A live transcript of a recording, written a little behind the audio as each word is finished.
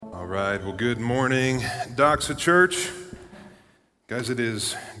right, well, good morning, Doxa Church. Guys, it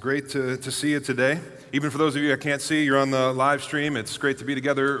is great to see you today. Even for those of you I can't see, you're on the live stream. It's great to be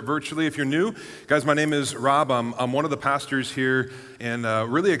together virtually. If you're new, guys, my name is Rob. I'm one of the pastors here and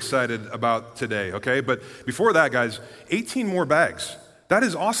really excited about today, okay? But before that, guys, 18 more bags. That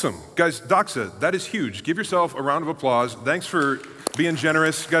is awesome. Guys, Doxa, that is huge. Give yourself a round of applause. Thanks for being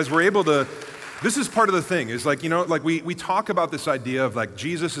generous. Guys, we're able to... This is part of the thing, is like, we talk about this idea of like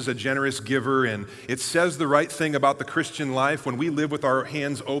Jesus is a generous giver, and it says the right thing about the Christian life when we live with our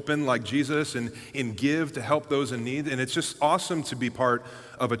hands open like Jesus and give to help those in need. And it's just awesome to be part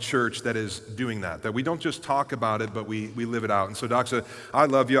of a church that is doing that we don't just talk about it, but we live it out. And so, Doxa, I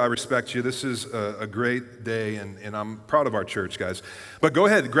love you, I respect you. This is a great day, and I'm proud of our church, guys. But go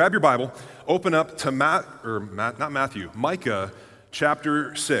ahead, grab your Bible, open up to Micah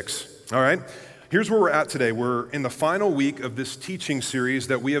chapter 6, all right? Here's where we're at today. We're in the final week of this teaching series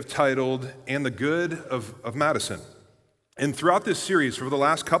that we have titled, And the Good of Madison. And throughout this series, for the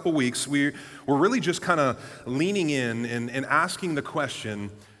last couple weeks, we're really just kind of leaning in and asking the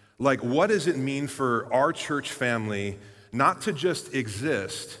question, like, what does it mean for our church family not to just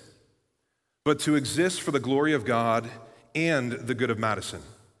exist, but to exist for the glory of God and the good of Madison?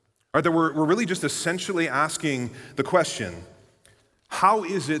 All right, that we're really just essentially asking the question, how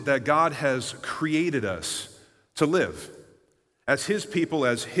is it that God has created us to live as His people,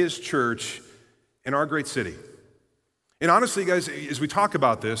 as His church in our great city? And honestly, guys, as we talk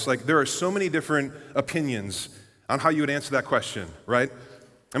about this, like there are so many different opinions on how you would answer that question, right?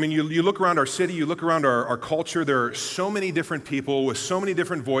 I mean, you look around our city, you look around our culture, there are so many different people with so many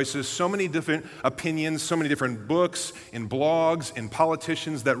different voices, so many different opinions, so many different books and blogs and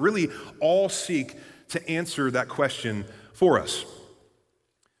politicians that really all seek to answer that question for us.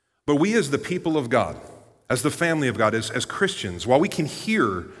 But we as the people of God, as the family of God, as Christians, while we can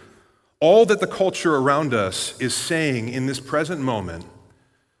hear all that the culture around us is saying in this present moment,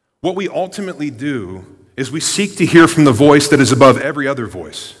 what we ultimately do is we seek to hear from the voice that is above every other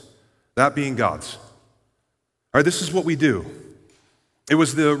voice, that being God's. All right, this is what we do. It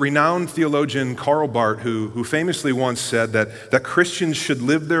was the renowned theologian Karl Barth who famously once said that Christians should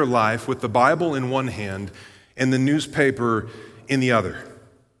live their life with the Bible in one hand and the newspaper in the other.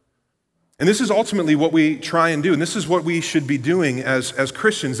 And this is ultimately what we try and do, and this is what we should be doing as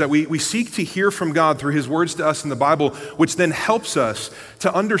Christians, that we seek to hear from God through His words to us in the Bible, which then helps us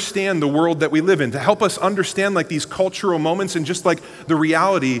to understand the world that we live in, to help us understand like these cultural moments and just like the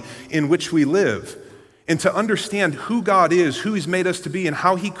reality in which we live, and to understand who God is, who He's made us to be, and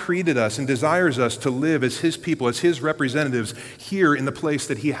how He created us and desires us to live as His people, as His representatives here in the place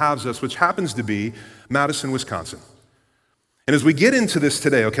that He has us, which happens to be Madison, Wisconsin. And as we get into this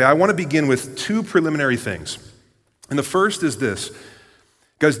today, okay, I want to begin with two preliminary things. And the first is this.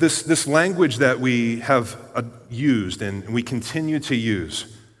 Guys, this language that we have used and we continue to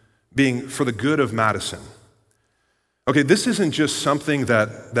use, being for the good of Madison. Okay, this isn't just something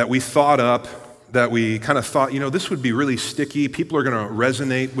that we thought up, that we kind of thought, this would be really sticky. People are going to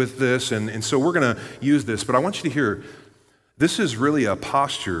resonate with this, and so we're going to use this. But I want you to hear, this is really a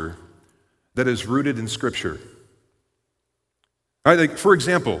posture that is rooted in Scripture. All right, like for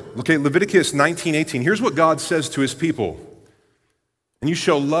example, okay, Leviticus 19:18. Here's what God says to His people. And you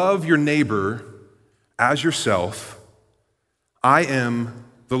shall love your neighbor as yourself. I am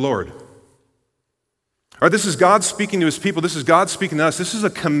the Lord. All right, this is God speaking to His people. This is God speaking to us. This is a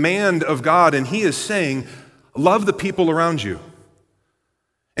command of God, and He is saying, love the people around you.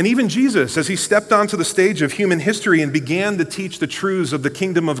 And even Jesus, as He stepped onto the stage of human history and began to teach the truths of the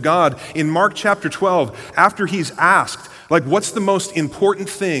kingdom of God, in Mark chapter 12, after He's asked, like, what's the most important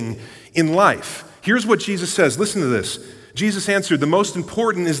thing in life? Here's what Jesus says. Listen to this. Jesus answered, the most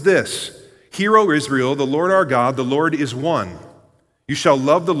important is this. Hear, O Israel, the Lord our God, the Lord is one. You shall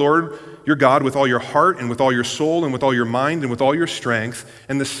love the Lord your God with all your heart and with all your soul and with all your mind and with all your strength.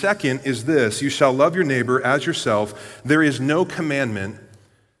 And the second is this. You shall love your neighbor as yourself. There is no commandment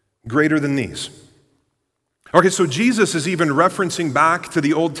greater than these. Okay, so Jesus is even referencing back to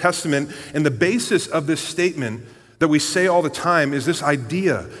the Old Testament, and the basis of this statement that we say all the time is this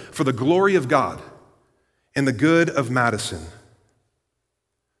idea for the glory of God and the good of Madison.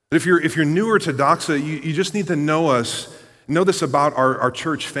 If you're newer to Doxa, you just need to know this about our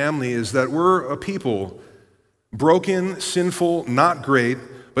church family, is that we're a people, broken, sinful, not great,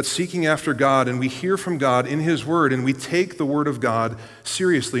 but seeking after God, and we hear from God in His Word, and we take the Word of God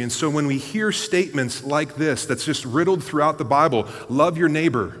seriously. And so when we hear statements like this, that's just riddled throughout the Bible, love your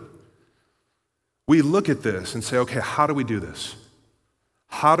neighbor, we look at this and say, okay, how do we do this?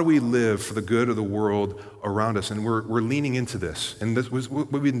 How do we live for the good of the world around us? And we're leaning into this. And this was what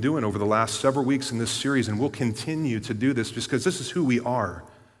we've been doing over the last several weeks in this series, and we'll continue to do this just because this is who we are.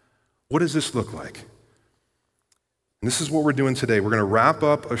 What does this look like? And this is what we're doing today. We're going to wrap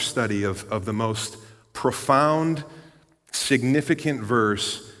up our study of the most profound, significant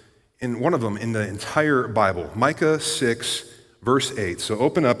verse, in one of them in the entire Bible, Micah 6, verse 8. So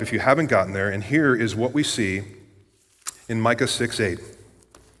open up if you haven't gotten there, and here is what we see in Micah 6:8.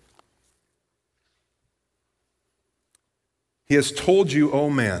 He has told you, O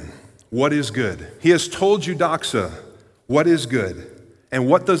man, what is good. He has told you, Doxa, what is good. And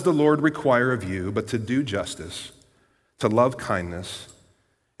what does the Lord require of you but to do justice, to love kindness,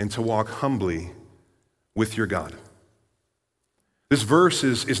 and to walk humbly with your God? This verse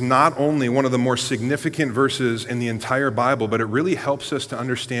is not only one of the more significant verses in the entire Bible, but it really helps us to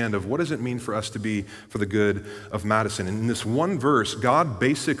understand of what does it mean for us to be for the good of Madison. And in this one verse, God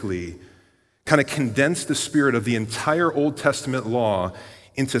basically kind of condensed the spirit of the entire Old Testament law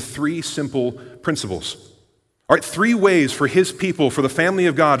into three simple principles. All right, three ways for his people, for the family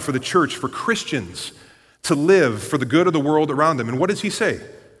of God, for the church, for Christians to live for the good of the world around them. And what does he say?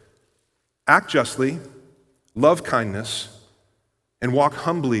 Act justly, love kindness, and walk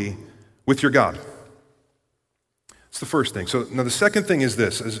humbly with your God. It's the first thing. So now the second thing is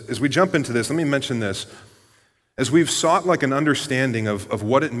this. As we jump into this, let me mention this. As we've sought like an understanding of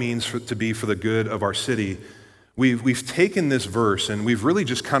what it means to be for the good of our city, we've taken this verse and we've really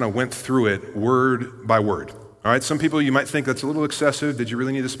just kind of went through it word by word. All right, some people you might think that's a little excessive. Did you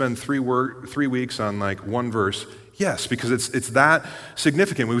really need to spend 3 weeks on like one verse? Yes, because it's that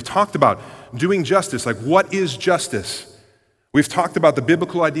significant. We've talked about doing justice, like what is justice? We've talked about the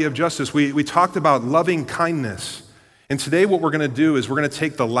biblical idea of justice. We talked about loving kindness. And today what we're going to do is we're going to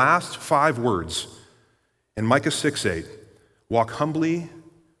take the last 5 words in Micah 6:8, walk humbly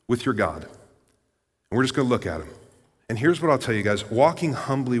with your God. And we're just going to look at them. And here's what I'll tell you guys. Walking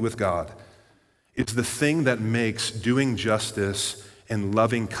humbly with God is the thing that makes doing justice and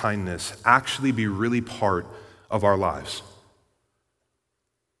loving kindness actually be really part of our lives.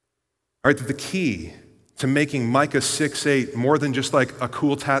 All right, the key to making Micah 6:8 more than just like a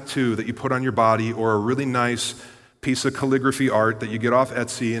cool tattoo that you put on your body or a really nice piece of calligraphy art that you get off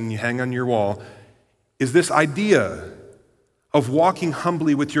Etsy and you hang on your wall is this idea of walking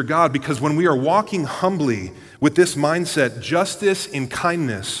humbly with your God. Because when we are walking humbly with this mindset, justice and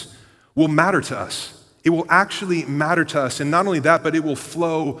kindness will matter to us. It will actually matter to us. And not only that, but it will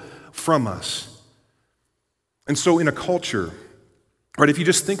flow from us. And so in a culture, right, if you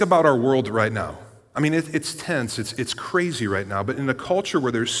just think about our world right now, I mean, it's tense, it's crazy right now, but in a culture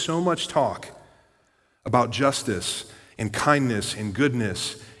where there's so much talk about justice and kindness and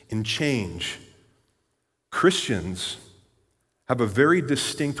goodness and change, Christians have a very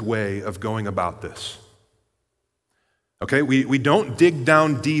distinct way of going about this. Okay, we don't dig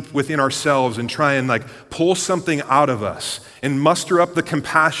down deep within ourselves and try and like pull something out of us and muster up the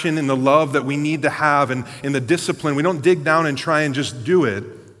compassion and the love that we need to have and the discipline. We don't dig down and try and just do it,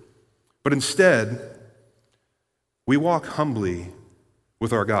 but instead, we walk humbly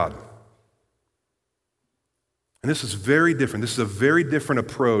with our God. And this is very different. This is a very different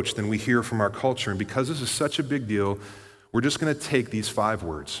approach than we hear from our culture. And because this is such a big deal, we're just going to take these 5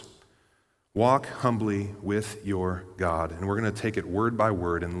 words. Walk humbly with your God. And we're going to take it word by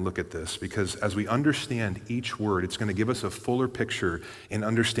word and look at this, because as we understand each word, it's going to give us a fuller picture and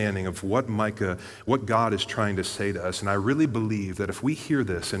understanding of what God is trying to say to us. And I really believe that if we hear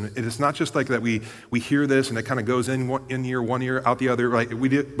this, and it's not just like that we hear this and it kind of goes in one ear, out the other, right?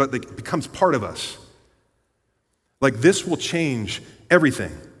 But it becomes part of us. Like this will change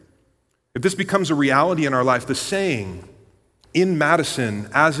everything. If this becomes a reality in our life, the saying, in Madison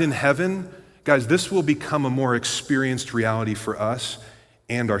as in heaven, guys, this will become a more experienced reality for us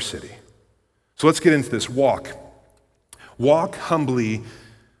and our city. So let's get into this. Walk humbly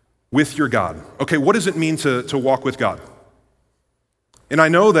with your God. Okay, what does it mean to walk with God? And I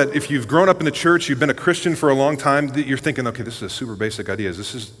know that if you've grown up in the church, you've been a Christian for a long time, you're thinking, okay, this is a super basic idea. Is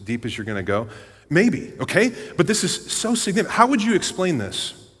this as deep as you're going to go? Maybe, okay? But this is so significant. How would you explain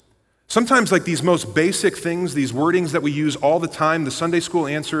this? Sometimes like these most basic things, these wordings that we use all the time, the Sunday school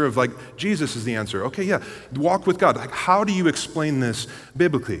answer of like, Jesus is the answer. Okay, yeah, walk with God. Like, how do you explain this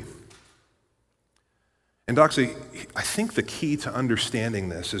biblically? And actually, I think the key to understanding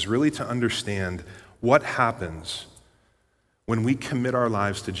this is really to understand what happens when we commit our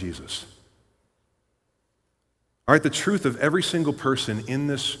lives to Jesus. All right, the truth of every single person in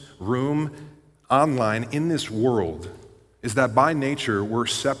this room, online, in this world, is that by nature we're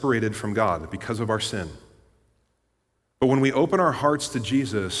separated from God because of our sin. But when we open our hearts to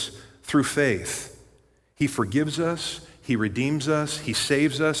Jesus through faith, he forgives us, he redeems us, he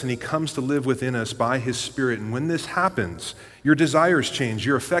saves us, and he comes to live within us by his Spirit. And when this happens, your desires change,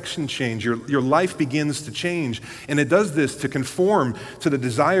 your affection change, your life begins to change. And it does this to conform to the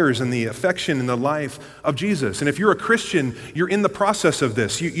desires and the affection and the life of Jesus. And if you're a Christian, you're in the process of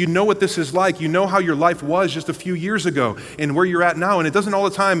this. You know what this is like. You know how your life was just a few years ago and where you're at now. And it doesn't all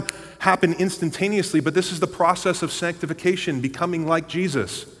the time happen instantaneously, but this is the process of sanctification, becoming like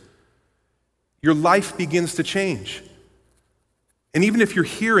Jesus. Your life begins to change. And even if you're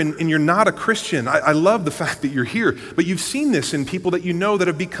here and you're not a Christian, I love the fact that you're here, but you've seen this in people that you know that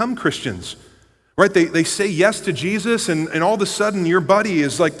have become Christians, right? They say yes to Jesus, and all of a sudden your buddy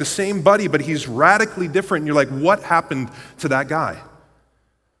is like the same buddy, but he's radically different. And you're like, what happened to that guy?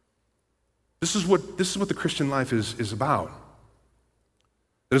 This is what the Christian life is about.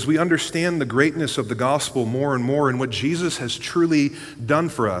 As we understand the greatness of the gospel more and more and what Jesus has truly done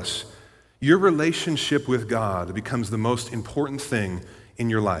for us, your relationship with God becomes the most important thing in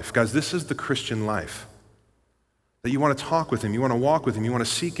your life. Guys, this is the Christian life. That you want to talk with him, you want to walk with him, you want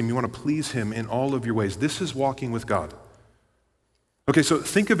to seek him, you want to please him in all of your ways. This is walking with God. Okay, so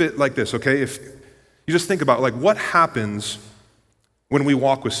think of it like this, okay? If you just think about like what happens when we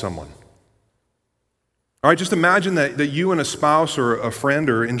walk with someone. All right, just imagine that you and a spouse or a friend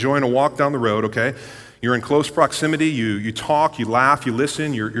are enjoying a walk down the road, okay? You're in close proximity, you talk, you laugh, you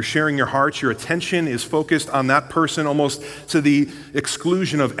listen, you're sharing your hearts, your attention is focused on that person almost to the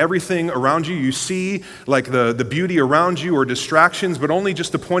exclusion of everything around you. You see like the beauty around you or distractions, but only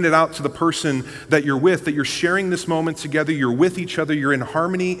just to point it out to the person that you're with, that you're sharing this moment together, you're with each other, you're in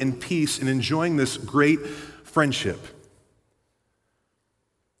harmony and peace and enjoying this great friendship.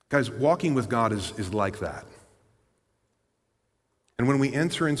 Guys, walking with God is like that. And when we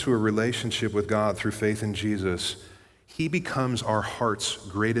enter into a relationship with God through faith in Jesus, he becomes our heart's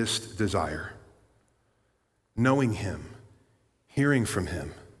greatest desire. Knowing him, hearing from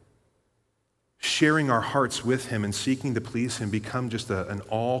him, sharing our hearts with him and seeking to please him become just an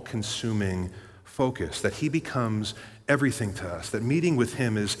all-consuming focus, that he becomes everything to us, that meeting with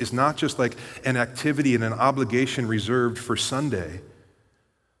him is not just like an activity and an obligation reserved for Sunday,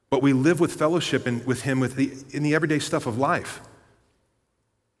 but we live with fellowship with him in the everyday stuff of life.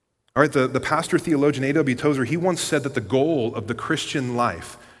 All right, the pastor theologian A.W. Tozer, he once said that the goal of the Christian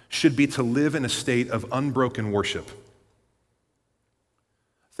life should be to live in a state of unbroken worship.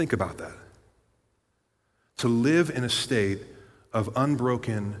 Think about that. To live in a state of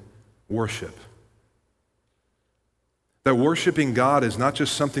unbroken worship. That worshiping God is not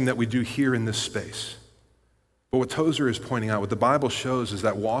just something that we do here in this space. But what Tozer is pointing out, what the Bible shows, is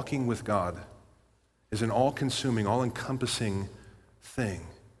that walking with God is an all-consuming, all-encompassing thing.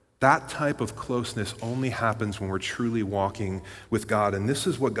 That type of closeness only happens when we're truly walking with God. And this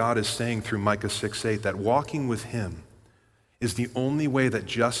is what God is saying through Micah 6:8, that walking with him is the only way that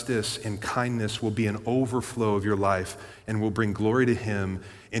justice and kindness will be an overflow of your life and will bring glory to him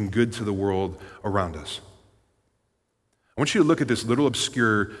and good to the world around us. I want you to look at this little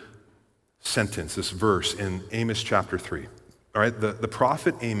obscure sentence, this verse in Amos chapter 3. All right, the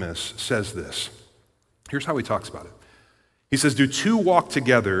prophet Amos says this. Here's how he talks about it. He says, "Do two walk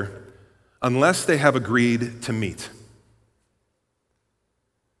together unless they have agreed to meet?"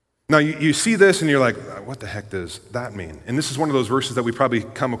 Now, you see this and you're like, what the heck does that mean? And this is one of those verses that we probably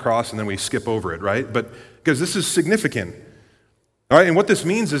come across and then we skip over it, right? But because this is significant. All right, and what this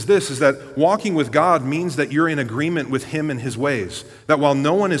means is this, is that walking with God means that you're in agreement with him and his ways. That while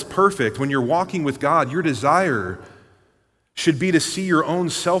no one is perfect, when you're walking with God, your desire should be to see your own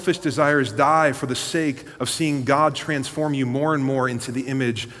selfish desires die for the sake of seeing God transform you more and more into the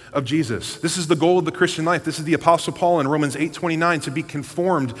image of Jesus. This is the goal of the Christian life. This is the Apostle Paul in Romans 8:29, to be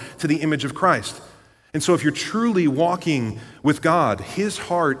conformed to the image of Christ. And so if you're truly walking with God, his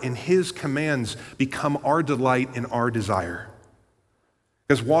heart and his commands become our delight and our desire.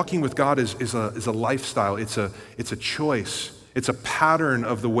 Because walking with God is a lifestyle. It's a choice. It's a pattern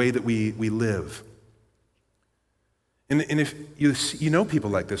of the way that we live. And if you know people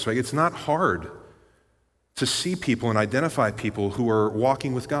like this, right? It's not hard to see people and identify people who are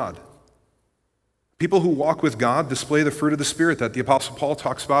walking with God. People who walk with God display the fruit of the Spirit that the Apostle Paul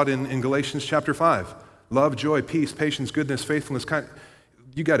talks about in Galatians chapter 5. Love, joy, peace, patience, goodness, faithfulness,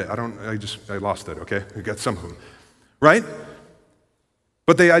 you get it. I lost it, okay? I got some of them, right?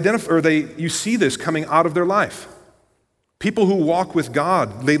 But you see this coming out of their life. People who walk with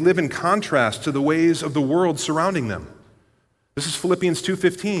God, they live in contrast to the ways of the world surrounding them. This is Philippians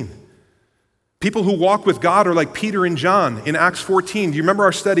 2:15. People who walk with God are like Peter and John in Acts 14. Do you remember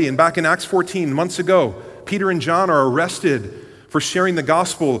our study back in Acts 14 months ago? Peter and John are arrested for sharing the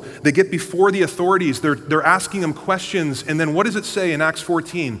gospel. They get before the authorities. They're asking them questions. And then what does it say in Acts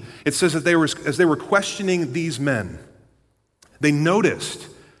 14? It says that as they were questioning these men, they noticed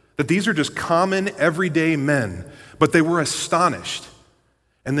that these are just common, everyday men, but they were astonished.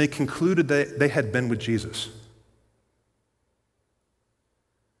 And they concluded that they had been with Jesus.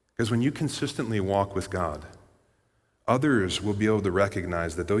 Because when you consistently walk with God, others will be able to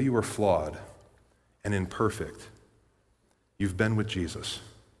recognize that though you are flawed and imperfect, you've been with Jesus.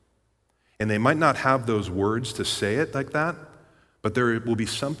 And they might not have those words to say it like that, but there will be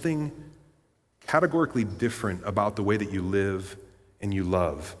something categorically different about the way that you live and you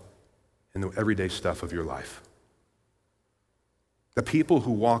love in the everyday stuff of your life. The people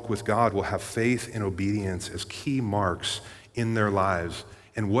who walk with God will have faith and obedience as key marks in their lives.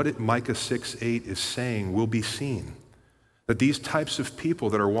 And what Micah 6:8 is saying will be seen. That these types of people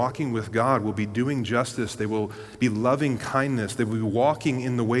that are walking with God will be doing justice, they will be loving kindness, they will be walking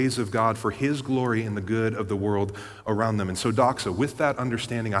in the ways of God for His glory and the good of the world around them. And so, Doxa, with that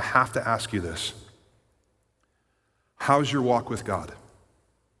understanding, I have to ask you this. How's your walk with God?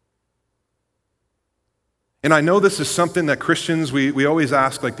 And I know this is something that Christians, we always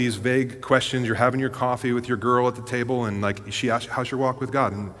ask like these vague questions. You're having your coffee with your girl at the table and like she asks, how's your walk with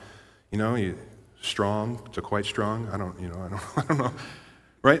God? And you strong to quite strong. I don't know,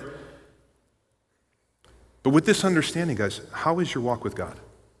 right? But with this understanding, guys, how is your walk with God?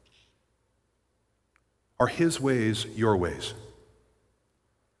 Are His ways your ways?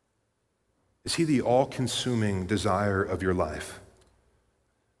 Is He the all-consuming desire of your life?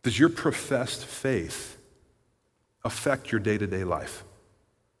 Does your professed faith affect your day-to-day life?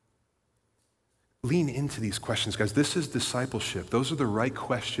 Lean into these questions, guys. This is discipleship. Those are the right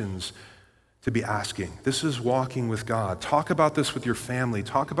questions to be asking. This is walking with God. Talk about this with your family.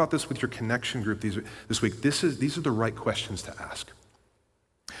 Talk about this with your connection group this week. These are the right questions to ask.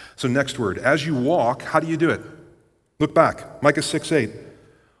 So next word, as you walk, how do you do it? Look back, Micah 6:8.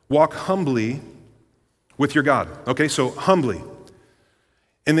 Walk humbly with your God. Okay, so humbly.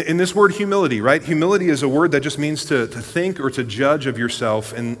 In this word humility, right? Humility is a word that just means to think or to judge of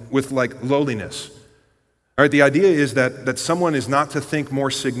yourself and with like lowliness. All right, the idea is that someone is not to think more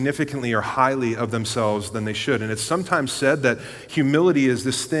significantly or highly of themselves than they should. And it's sometimes said that humility is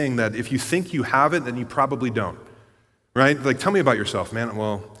this thing that if you think you have it, then you probably don't, right? Like, tell me about yourself, man.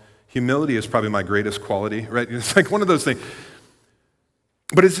 Well, humility is probably my greatest quality, right? It's like one of those things.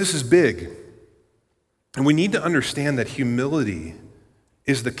 But this is big. And we need to understand that humility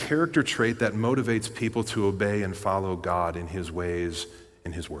is the character trait that motivates people to obey and follow God in His ways,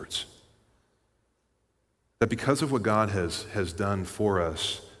 in His words. That because of what God has done for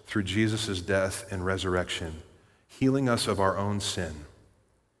us through Jesus' death and resurrection, healing us of our own sin,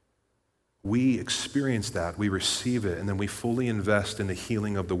 we experience that, we receive it, and then we fully invest in the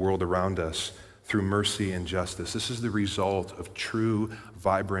healing of the world around us through mercy and justice. This is the result of true,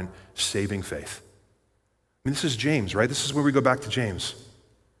 vibrant, saving faith. I mean, this is James, right? This is where we go back to James.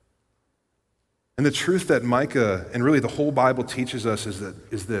 And the truth that Micah and really the whole Bible teaches us is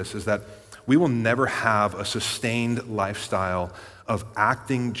that we will never have a sustained lifestyle of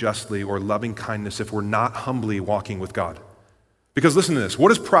acting justly or loving kindness if we're not humbly walking with God. Because listen to this, what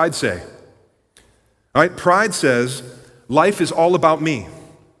does pride say? All right, pride says life is all about me.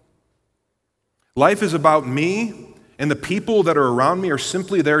 Life is about me, and the people that are around me are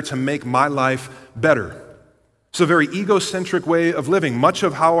simply there to make my life better. It's a very egocentric way of living, much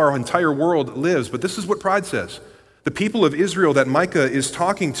of how our entire world lives. But this is what pride says. The people of Israel that Micah is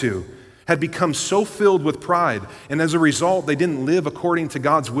talking to had become so filled with pride, and as a result, they didn't live according to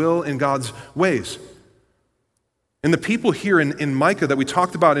God's will and God's ways. And the people here in Micah that we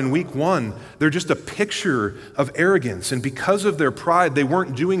talked about in week 1, they're just a picture of arrogance. And because of their pride, they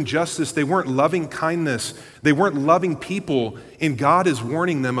weren't doing justice, they weren't loving kindness, they weren't loving people, and God is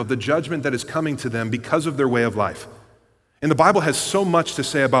warning them of the judgment that is coming to them because of their way of life. And the Bible has so much to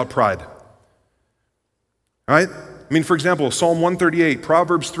say about pride. All right? I mean, for example, Psalm 138,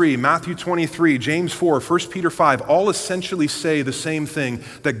 Proverbs 3, Matthew 23, James 4, 1 Peter 5, all essentially say the same thing,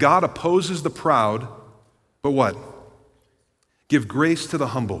 that God opposes the proud, but what? Give grace to the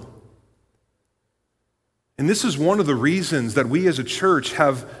humble. And this is one of the reasons that we as a church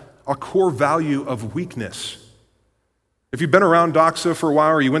have a core value of weakness. If you've been around Doxa for a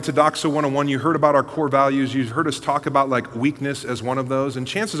while, or you went to Doxa 101, you heard about our core values, you heard us talk about like weakness as one of those, and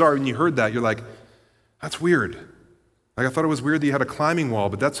chances are when you heard that, you're like, that's weird. Like I thought it was weird that you had a climbing wall,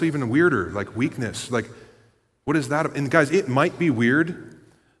 but that's even weirder, like weakness. Like, what is that? And guys, it might be weird,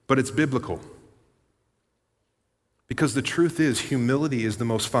 but it's biblical. Because the truth is, humility is the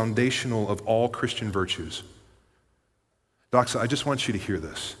most foundational of all Christian virtues. Doxa, I just want you to hear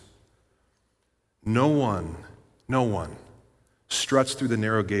this. No one struts through the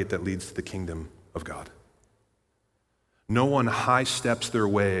narrow gate that leads to the kingdom of God. No one high steps their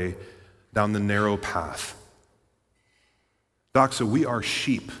way down the narrow path. Doxa, we are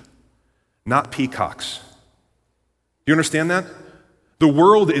sheep, not peacocks. Do you understand that? The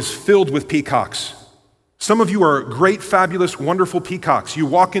world is filled with peacocks. Some of you are great, fabulous, wonderful peacocks. You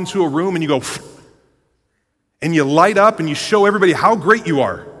walk into a room and you go, and you light up and you show everybody how great you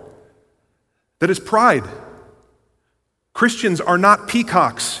are. That is pride. Christians are not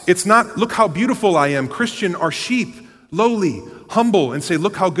peacocks. It's not, look how beautiful I am. Christians are sheep, lowly, humble, and say,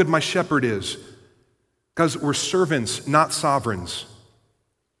 look how good my shepherd is. Because we're servants, not sovereigns.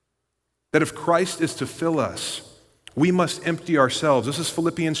 That if Christ is to fill us, we must empty ourselves. This is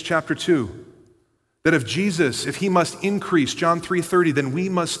Philippians chapter 2. That if Jesus, if he must increase, John 3:30, then we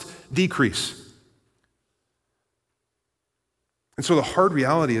must decrease. And so the hard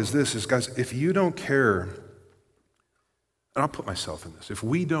reality is this, is guys, if you don't care, and I'll put myself in this, if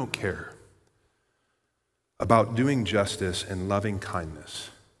we don't care about doing justice and loving kindness,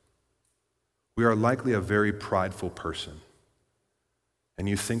 we are likely a very prideful person. And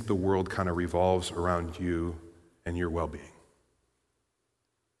you think the world kind of revolves around you and your well-being.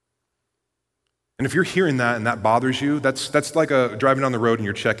 And if you're hearing that and that bothers you, that's like driving down the road and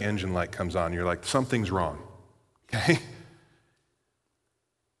your check engine light comes on. You're like, something's wrong, okay?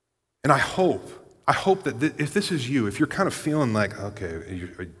 And I hope that if this is you, if you're kind of feeling like, okay,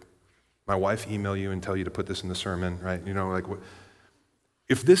 my wife email you and tell you to put this in the sermon, right? You know, like,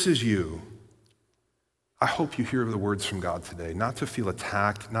 if this is you, I hope you hear the words from God today, not to feel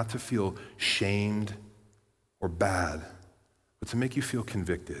attacked, not to feel shamed or bad, but to make you feel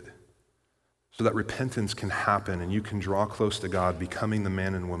convicted so that repentance can happen and you can draw close to God, becoming the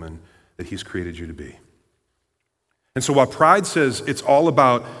man and woman that he's created you to be. And so while pride says it's all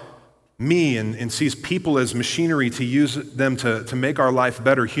about me and sees people as machinery to use them to make our life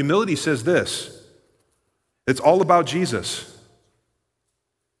better, humility says this: it's all about Jesus.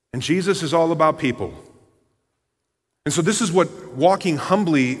 And Jesus is all about people. And so this is what walking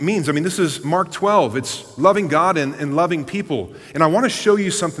humbly means. I mean, this is Mark 12. It's loving God and loving people. And I want to show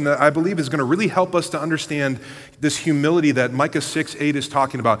you something that I believe is going to really help us to understand this humility that Micah 6:8 is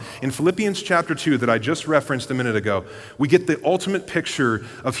talking about. In Philippians chapter 2 that I just referenced a minute ago, we get the ultimate picture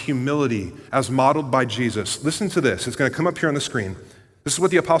of humility as modeled by Jesus. Listen to this. It's going to come up here on the screen. This is what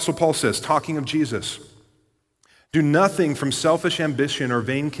the Apostle Paul says, talking of Jesus. Do nothing from selfish ambition or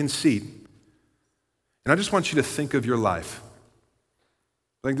vain conceit. And I just want you to think of your life.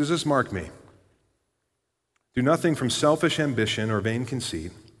 Like, does this mark me? Do nothing from selfish ambition or vain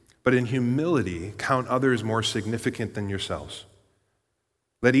conceit, but in humility count others more significant than yourselves.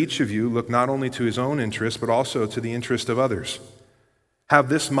 Let each of you look not only to his own interest, but also to the interest of others. Have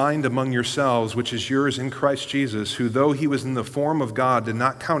this mind among yourselves, which is yours in Christ Jesus, who, though he was in the form of God, did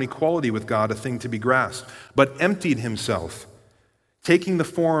not count equality with God a thing to be grasped, but emptied himself, taking the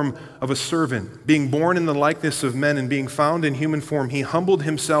form of a servant, being born in the likeness of men and being found in human form, he humbled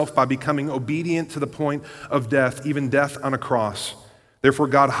himself by becoming obedient to the point of death, even death on a cross. Therefore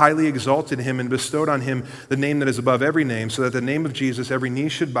God highly exalted him and bestowed on him the name that is above every name, so that the name of Jesus every knee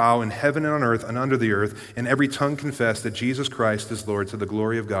should bow in heaven and on earth and under the earth, and every tongue confess that Jesus Christ is Lord, to the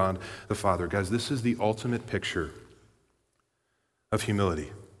glory of God the Father. Guys, this is the ultimate picture of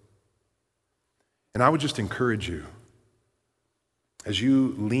humility. And I would just encourage you, as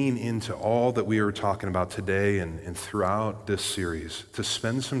you lean into all that we are talking about today and throughout this series, to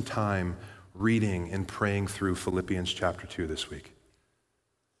spend some time reading and praying through Philippians chapter 2 this week.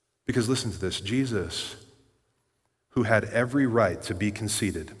 Because listen to this, Jesus, who had every right to be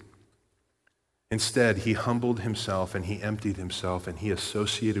conceited, instead he humbled himself and he emptied himself and he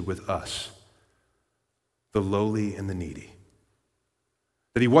associated with us, the lowly and the needy.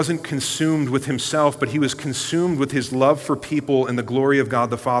 That he wasn't consumed with himself, but he was consumed with his love for people and the glory of God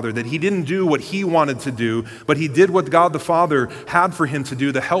the Father. That he didn't do what he wanted to do, but he did what God the Father had for him to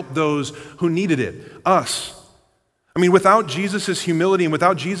do to help those who needed it, us. I mean, without Jesus' humility and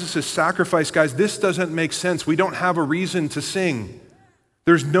without Jesus' sacrifice, guys, this doesn't make sense. We don't have a reason to sing.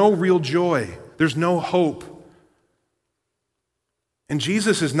 There's no real joy. There's no hope. And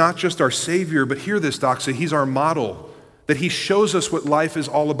Jesus is not just our Savior, but hear this, Doxa, he's our model. That he shows us what life is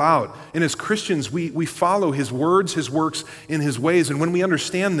all about. And as Christians, we follow his words, his works, and his ways. And when we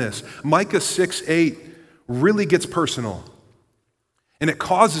understand this, Micah 6:8 really gets personal. And it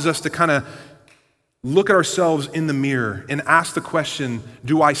causes us to kind of look at ourselves in the mirror and ask the question,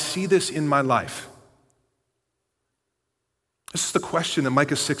 do I see this in my life? This is the question that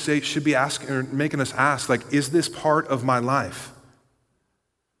Micah 6:8 should be asking or making us ask, like, is this part of my life?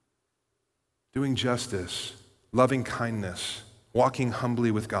 Doing justice, loving kindness, walking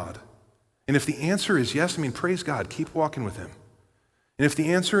humbly with God. And if the answer is yes, praise God, keep walking with him. And if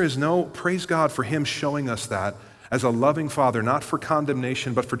the answer is no, praise God for him showing us that as a loving father, not for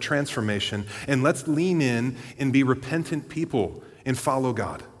condemnation, but for transformation. And let's lean in and be repentant people and follow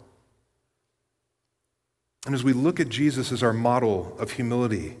God. And as we look at Jesus as our model of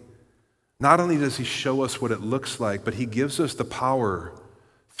humility, not only does he show us what it looks like, but he gives us the power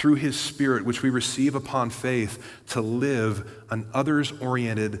through his Spirit, which we receive upon faith, to live an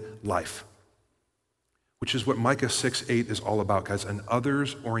others-oriented life, which is what Micah 6:8 is all about, guys, an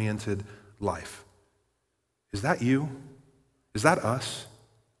others-oriented life. Is that you? Is that us?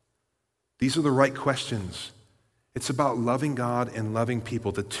 These are the right questions. It's about loving God and loving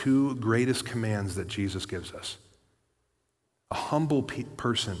people, the two greatest commands that Jesus gives us. A humble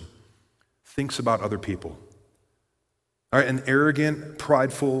person thinks about other people. All right, an arrogant,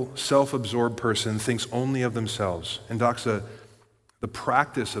 prideful, self-absorbed person thinks only of themselves. And Doxa, the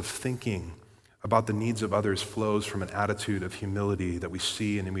practice of thinking about the needs of others flows from an attitude of humility that we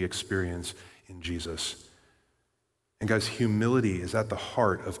see and we experience in Jesus. And guys, humility is at the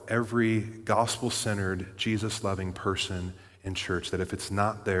heart of every gospel-centered, Jesus-loving person in church, that if it's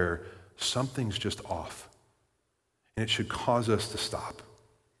not there, something's just off. And it should cause us to stop.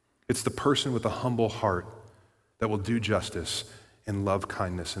 It's the person with a humble heart that will do justice and love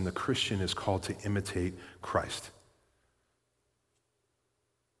kindness, and the Christian is called to imitate Christ.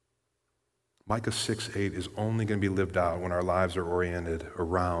 Micah 6:8 is only going to be lived out when our lives are oriented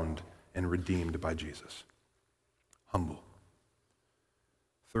around and redeemed by Jesus. Humble.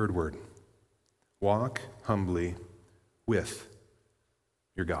 Third word, walk humbly with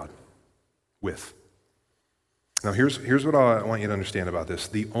your God. With. Now here's what I want you to understand about this.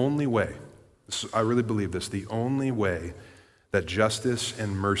 The only way, I really believe this, the only way that justice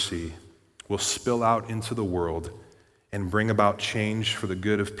and mercy will spill out into the world and bring about change for the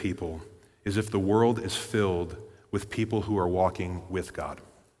good of people is if the world is filled with people who are walking with God.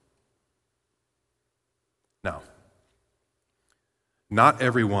 Now, not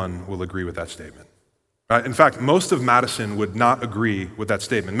everyone will agree with that statement. Right? In fact, most of Madison would not agree with that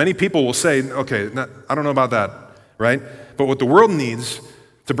statement. Many people will say, okay, I don't know about that, right? But what the world needs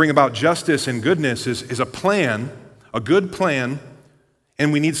to bring about justice and goodness is a plan, a good plan,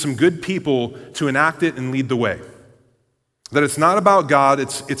 and we need some good people to enact it and lead the way. That it's not about God,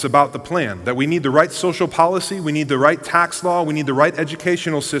 it's about the plan. That we need the right social policy, we need the right tax law, we need the right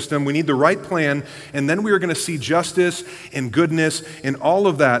educational system, we need the right plan, and then we are going to see justice and goodness and all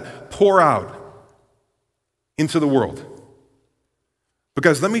of that pour out into the world.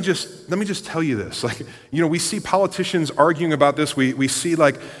 Because let me just tell you this. We see politicians arguing about this, we see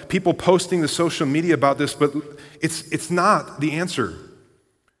people posting to social media about this, but it's not the answer.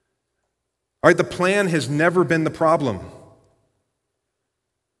 All right, the plan has never been the problem.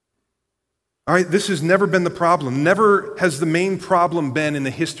 All right, this has never been the problem. Never has the main problem been in the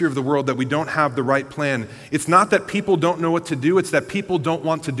history of the world that we don't have the right plan. It's not that people don't know what to do, it's that people don't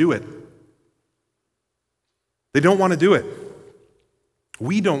want to do it. They don't want to do it.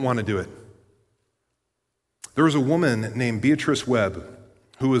 We don't want to do it. There was a woman named Beatrice Webb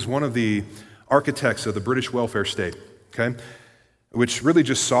who was one of the architects of the British welfare state, okay? Which really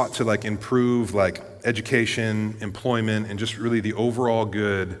just sought to improve education, employment, and just really the overall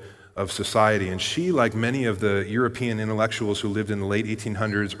good of society. And she, like many of the European intellectuals who lived in the late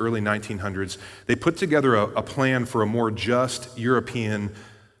 1800s, early 1900s, they put together a plan for a more just European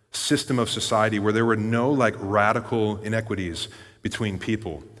system of society where there were no radical inequities between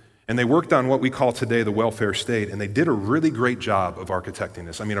people. And they worked on what we call today the welfare state, and they did a really great job of architecting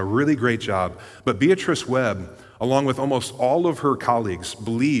this. A really great job. But Beatrice Webb, along with almost all of her colleagues,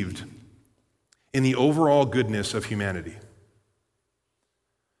 believed in the overall goodness of humanity.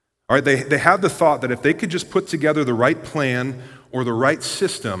 All right, they had the thought that if they could just put together the right plan or the right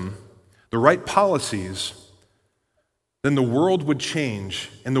system, the right policies, then the world would change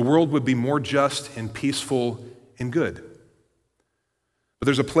and the world would be more just and peaceful and good. But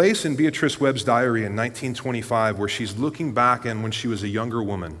there's a place in Beatrice Webb's diary in 1925 where she's looking back and when she was a younger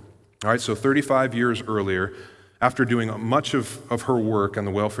woman. All right, so 35 years earlier, after doing much of her work on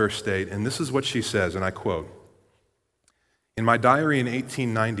the welfare state, and this is what she says, and I quote, "In my diary in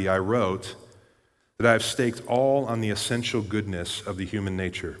 1890, I wrote that I have staked all on the essential goodness of the human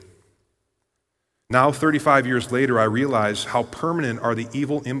nature. Now, 35 years later, I realize how permanent are the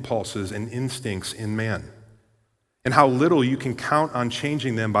evil impulses and instincts in man, and how little you can count on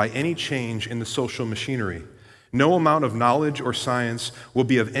changing them by any change in the social machinery. No amount of knowledge or science will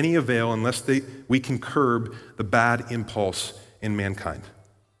be of any avail unless we can curb the bad impulse in mankind.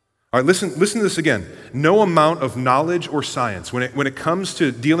 All right, listen to this again. No amount of knowledge or science, when it comes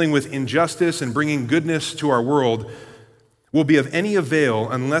to dealing with injustice and bringing goodness to our world, will be of any avail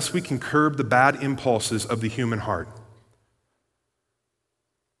unless we can curb the bad impulses of the human heart.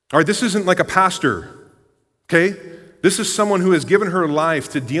 All right, this isn't like a pastor, okay? This is someone who has given her life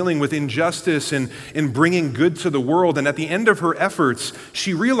to dealing with injustice and bringing good to the world. And at the end of her efforts,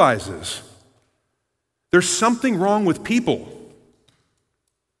 she realizes there's something wrong with people.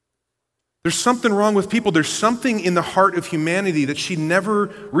 There's something wrong with people. There's something in the heart of humanity that she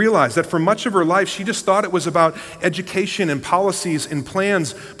never realized, that for much of her life, she just thought it was about education and policies and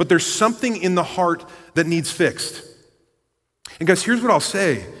plans, but there's something in the heart that needs fixed. And guys, here's what I'll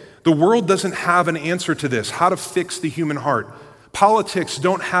say. The world doesn't have an answer to this, how to fix the human heart. Politics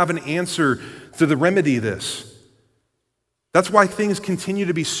don't have an answer to remedy this. That's why things continue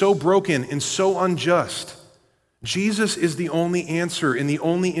to be so broken and so unjust. Jesus is the only answer and the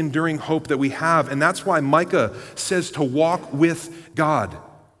only enduring hope that we have, and that's why Micah says to walk with God.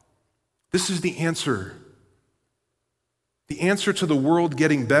 This is the answer. The answer to the world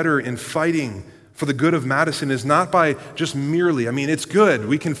getting better and fighting for the good of Madison is not by just merely, it's good.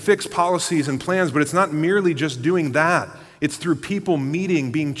 We can fix policies and plans, but it's not merely just doing that. It's through people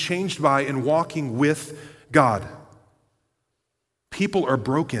meeting, being changed by, and walking with God. People are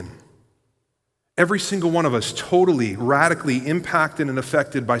broken. Every single one of us totally, radically impacted and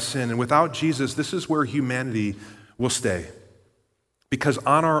affected by sin. And without Jesus, this is where humanity will stay. Because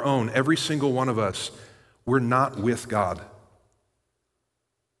on our own, every single one of us, we're not with God.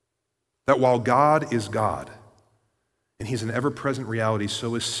 That while God is God, and He's an ever-present reality,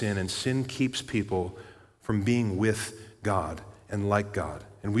 so is sin, and sin keeps people from being with God and like God.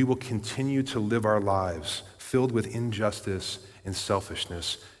 And we will continue to live our lives filled with injustice and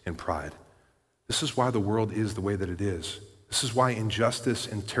selfishness and pride. This is why the world is the way that it is. This is why injustice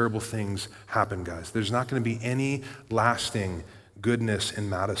and terrible things happen, guys. There's not going to be any lasting goodness in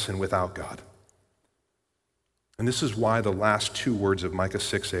Madison without God. And this is why the last two words of Micah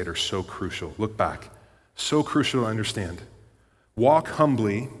 6:8 are so crucial. Look back. So crucial to understand. Walk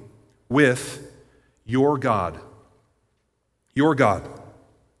humbly with your God. Your God.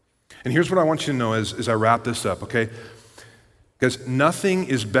 And here's what I want you to know as I wrap this up, okay? Because nothing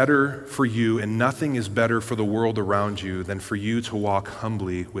is better for you and nothing is better for the world around you than for you to walk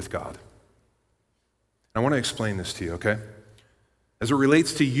humbly with God. I want to explain this to you, okay? As it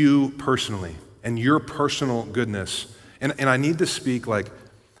relates to you personally and your personal goodness, and I need to speak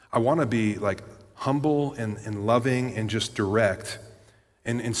I want to be humble and loving and just direct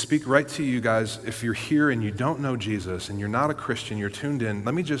and speak right to you guys. If you're here and you don't know Jesus and you're not a Christian, you're tuned in,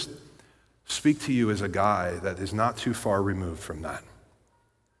 let me just speak to you as a guy that is not too far removed from that.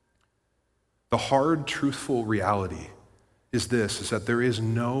 The hard, truthful reality is that there is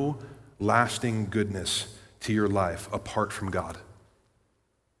no lasting goodness to your life apart from God.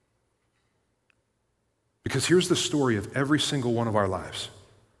 Because here's the story of every single one of our lives.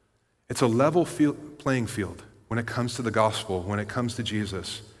 It's a level playing field when it comes to the gospel, when it comes to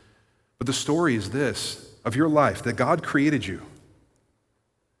Jesus. But the story is this, of your life, that God created you.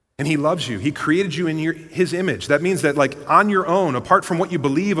 And He loves you. He created you in His image. That means that on your own, apart from what you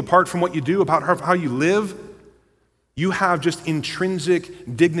believe, apart from what you do, about how you live, you have just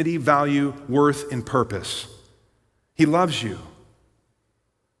intrinsic dignity, value, worth, and purpose. He loves you.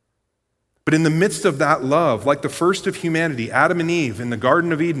 But in the midst of that love, like the first of humanity, Adam and Eve in the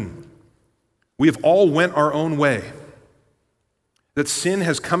Garden of Eden, we have all went our own way. That sin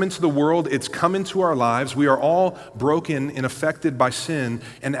has come into the world, it's come into our lives. We are all broken and affected by sin,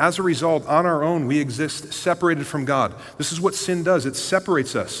 and as a result, on our own, we exist separated from God. This is what sin does. It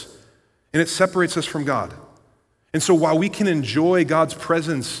separates us, and it separates us from God. And so while we can enjoy God's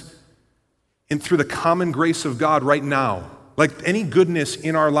presence through the common grace of God right now, any goodness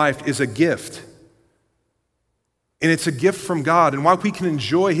in our life is a gift. And it's a gift from God. And while we can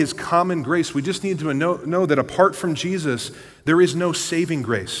enjoy His common grace, we just need to know that apart from Jesus, there is no saving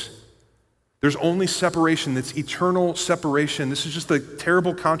grace. There's only separation. That's eternal separation. This is just the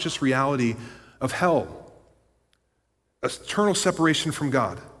terrible conscious reality of hell. Eternal separation from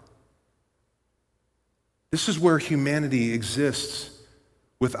God. This is where humanity exists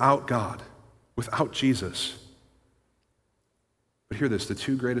without God, without Jesus. But hear this, the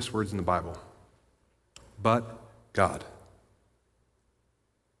two greatest words in the Bible. But God.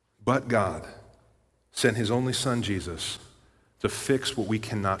 But God sent His only Son, Jesus, to fix what we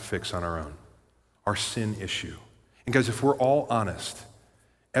cannot fix on our own, our sin issue. And guys, if we're all honest,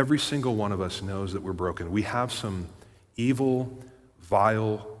 Every single one of us knows that we're broken. We have some evil,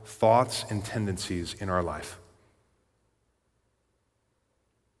 vile thoughts and tendencies in our life.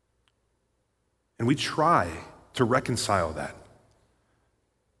 And we try to reconcile that.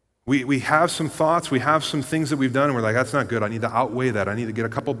 We have some thoughts, we have some things that we've done, and we're like, that's not good. I need to outweigh that. I need to get a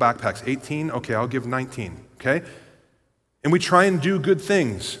couple backpacks. 18? Okay, I'll give 19, okay? And we try and do good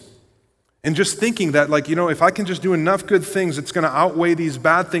things. And just thinking that, like, if I can just do enough good things, it's going to outweigh these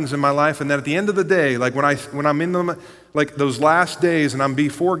bad things in my life. And that at the end of the day, like when I'm in them, like those last days and I'm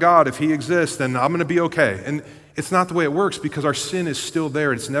before God, if he exists, then I'm going to be okay. And it's not the way it works because our sin is still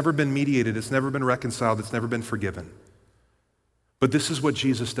there. It's never been mediated. It's never been reconciled. It's never been forgiven. But this is what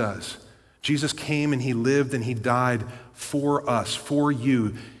Jesus does. Jesus came and he lived and he died for us, for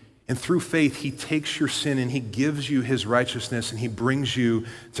you. And through faith, he takes your sin and he gives you his righteousness and he brings you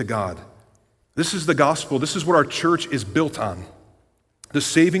to God. This is the gospel. This is what our church is built on. The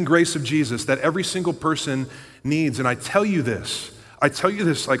saving grace of Jesus that every single person needs. And I tell you this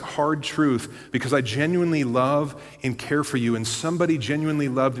like hard truth because I genuinely love and care for you. And somebody genuinely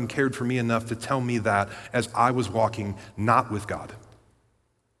loved and cared for me enough to tell me that as I was walking not with God.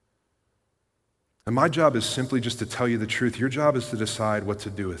 And my job is simply just to tell you the truth. Your job is to decide what to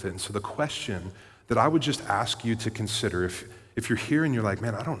do with it. And so the question that I would just ask you to consider, if you're here and you're like,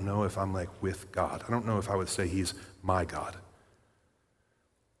 man, I don't know if I'm like with God. I don't know if I would say he's my God.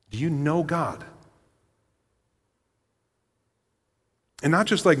 Do you know God? And not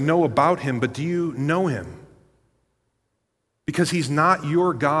just like know about him, but do you know him? Because he's not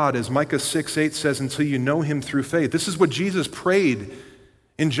your God, as Micah 6:8 says, until you know him through faith. This is what Jesus prayed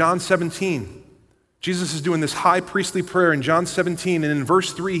in John 17. Jesus is doing this high priestly prayer in John 17, and in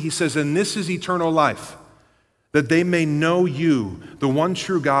verse 3 he says, and this is eternal life, that they may know you, the one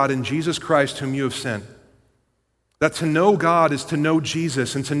true God, and Jesus Christ whom you have sent. That to know God is to know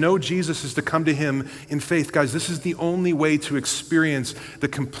Jesus, and to know Jesus is to come to him in faith. Guys, this is the only way to experience the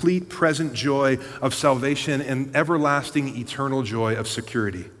complete present joy of salvation and everlasting eternal joy of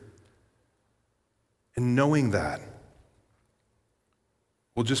security. And knowing that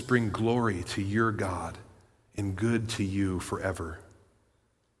will just bring glory to your God and good to you forever.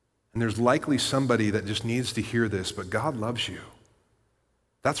 And there's likely somebody that just needs to hear this, but God loves you.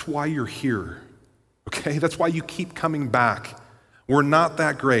 That's why you're here. Okay, that's why you keep coming back. We're not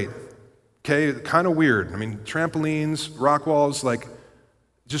that great. Okay, kind of weird. I mean, trampolines, rock walls, like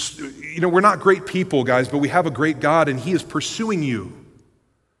just, we're not great people, guys, but we have a great God and he is pursuing you.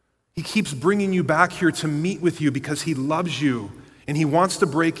 He keeps bringing you back here to meet with you because he loves you and he wants to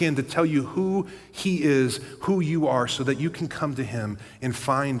break in to tell you who he is, who you are, so that you can come to him and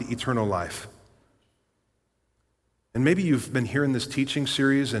find eternal life. And maybe you've been hearing this teaching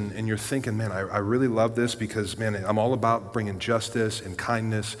series and you're thinking, man, I really love this because, man, I'm all about bringing justice and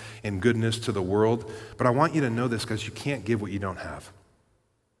kindness and goodness to the world. But I want you to know this because you can't give what you don't have.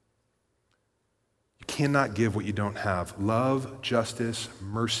 You cannot give what you don't have. Love, justice,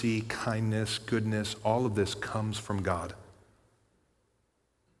 mercy, kindness, goodness, all of this comes from God.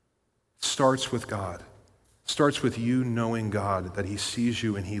 It starts with God. Starts with you knowing God, that he sees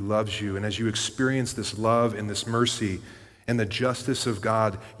you and he loves you. And as you experience this love and this mercy and the justice of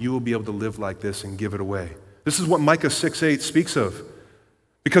God, you will be able to live like this and give it away. This is what Micah 6:8 speaks of.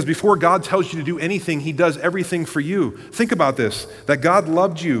 Because before God tells you to do anything, he does everything for you. Think about this, that God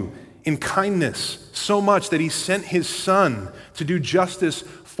loved you in kindness so much that he sent his son to do justice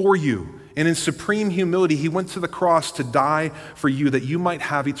for you. And in supreme humility, he went to the cross to die for you that you might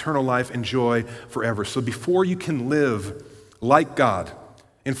have eternal life and joy forever. So before you can live like God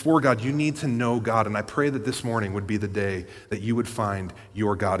and for God, you need to know God. And I pray that this morning would be the day that you would find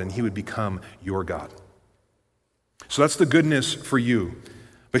your God and he would become your God. So that's the goodness for you.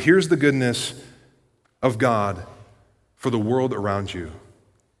 But here's the goodness of God for the world around you.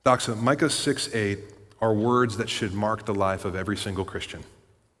 Doxa, Micah 6:8 are words that should mark the life of every single Christian.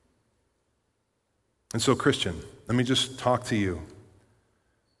 And so, Christian, let me just talk to you.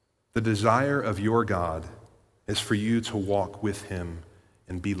 The desire of your God is for you to walk with him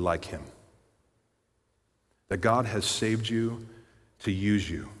and be like him. That God has saved you to use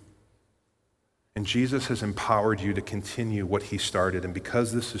you. And Jesus has empowered you to continue what he started. And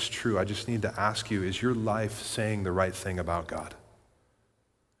because this is true, I just need to ask you, is your life saying the right thing about God?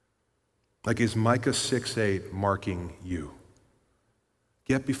 Like, is Micah 6:8 marking you?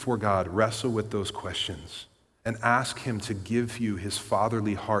 Get before God, wrestle with those questions, and ask him to give you his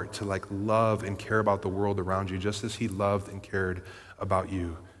fatherly heart to love and care about the world around you just as he loved and cared about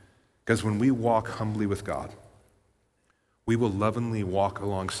you. Because when we walk humbly with God, we will lovingly walk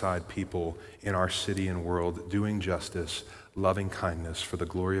alongside people in our city and world, doing justice, loving kindness for the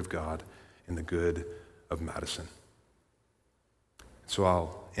glory of God and the good of Madison. So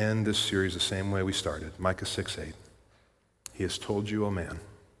I'll end this series the same way we started, Micah 6:8. He has told you, O man,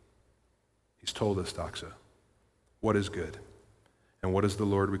 he's told us, Doxa, what is good and what does the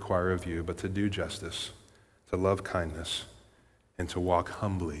Lord require of you but to do justice, to love kindness, and to walk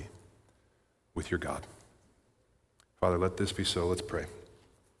humbly with your God. Father, let this be so. Let's pray.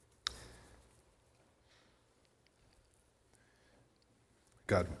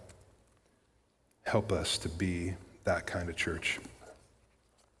 God, help us to be that kind of church.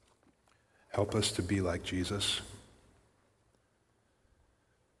 Help us to be like Jesus.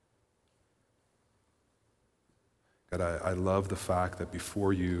 God, I love the fact that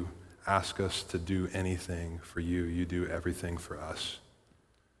before you ask us to do anything for you, you do everything for us.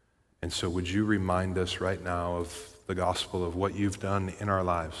 And so would you remind us right now of the gospel of what you've done in our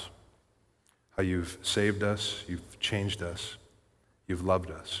lives, how you've saved us, you've changed us, you've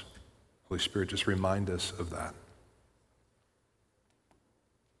loved us. Holy Spirit, just remind us of that.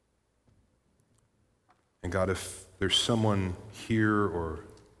 And God, if there's someone here or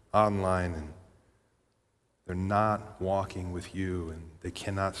online and they're not walking with you and they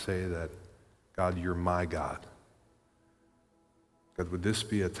cannot say that, God, you're my God. God, would this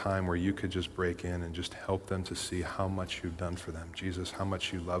be a time where you could just break in and just help them to see how much you've done for them? Jesus, how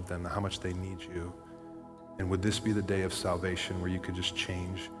much you love them, how much they need you. And would this be the day of salvation where you could just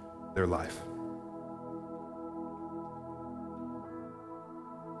change their life?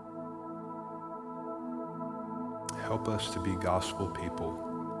 Help us to be gospel people.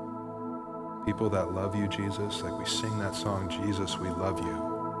 People that love you, Jesus, like we sing that song, Jesus, we love you.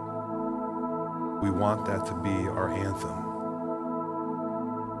 We want that to be our anthem.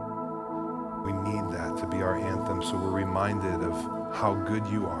 We need that to be our anthem so we're reminded of how good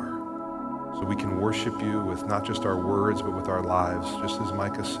you are. So we can worship you with not just our words, but with our lives, just as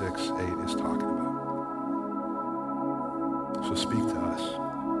Micah 6:8 is talking about. So speak to us.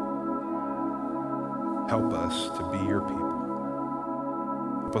 Help us to be your people.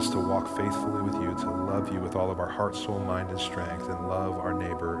 Help us to walk faithfully with you, to love you with all of our heart, soul, mind, and strength, and love our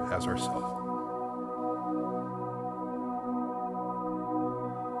neighbor as ourselves.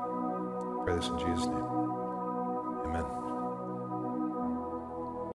 Pray this in Jesus' name.